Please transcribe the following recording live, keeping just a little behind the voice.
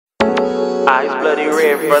Eyes bloody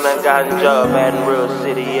red from the ganja, Baton Rouge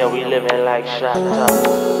city, yeah, we living like shot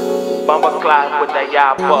top. Bumper clock with that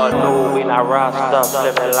yappa, no, we not rasta,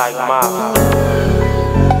 living like mafia.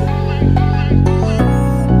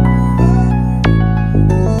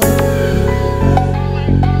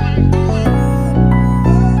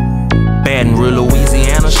 Baton Rouge,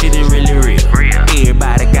 Louisiana, shit is really real.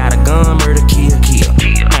 Everybody got a gun, murder, kill.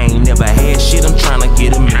 I ain't never had shit, I'm tryna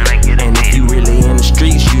get a meal. And if you really in the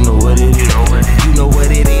streets, you know what it is. You know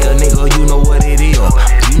what it is, nigga, you know what it is.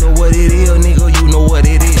 You know what it is, nigga, you know what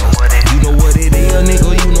it is. You know what it is,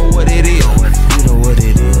 nigga, you know what it is. You know what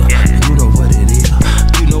it is, you know what it is.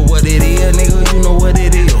 You know what it is, nigga, you know what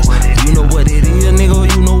it is. You know what it is, nigga,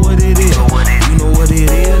 you know what it is. You know what it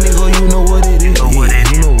is, nigga, you know what it is.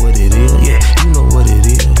 You know what it is, yeah, you know what it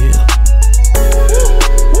is, yeah.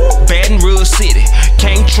 Baton Rouge City,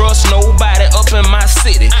 can't trust nobody up in my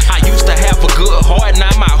city. I used to have a good heart,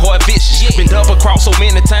 now my heart vicious. Been double crossed so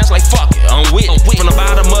many times, like fuck it, I'm with it. From the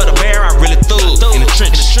bottom of the barrel, I really thug in the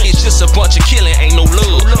trenches. It's just a bunch of killing, ain't no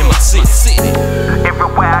love in my city.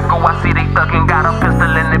 Everywhere I go, I see they thuggin', got a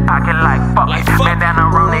pistol in their pocket, like fuck it. Man down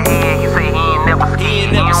around the head, he say he ain't never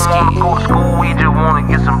scared. He don't wanna go to school, he just wanna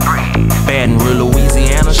get some bread. Baton Rouge,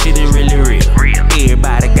 Louisiana, shit is really real.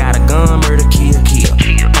 Everybody got a gun, murder, kill.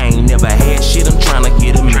 I ain't never had shit, I'm tryna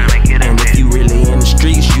get a meal. And if you really in the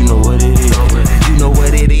streets, you know what it is. You know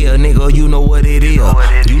what it is, nigga, you know what it is.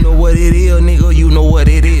 You know what it is, nigga, you know what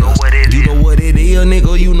it is. You know what it is,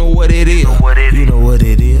 nigga, you know what it is. You know what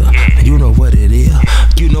it is, you know what it is.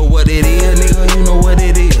 You know what it is, nigga, you know what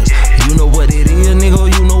it is. You know what it is,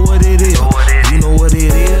 nigga, you know what it is. You know what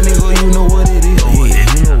it is, nigga, you know what it is. Yeah,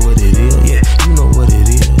 you know what it is, yeah, you know what it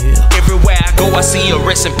is, yeah. Everywhere I go, I see a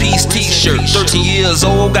rest in peace t-shirt. 13 years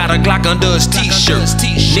old, got a Glock under his t-shirt.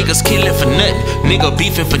 Niggas killing for nothing, nigga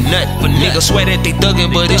beefing for nothing. But niggas swear that they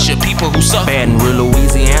thuggin', but it's your people who suffer. Baton Rouge,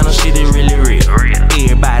 Louisiana, shit is really real.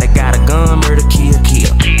 Everybody got a gun, murder, kill.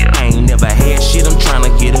 I ain't never had shit, I'm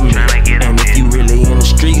tryna get a meal. And if you really in the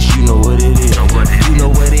streets, you know what it is. You know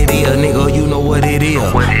what it is, nigga, you know what it is.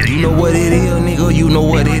 You know what it is, nigga, you know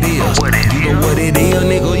what it is. You know what it is,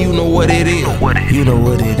 nigga, you know what it is. You know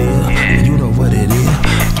what it is, you know what it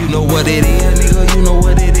is. You know what it is.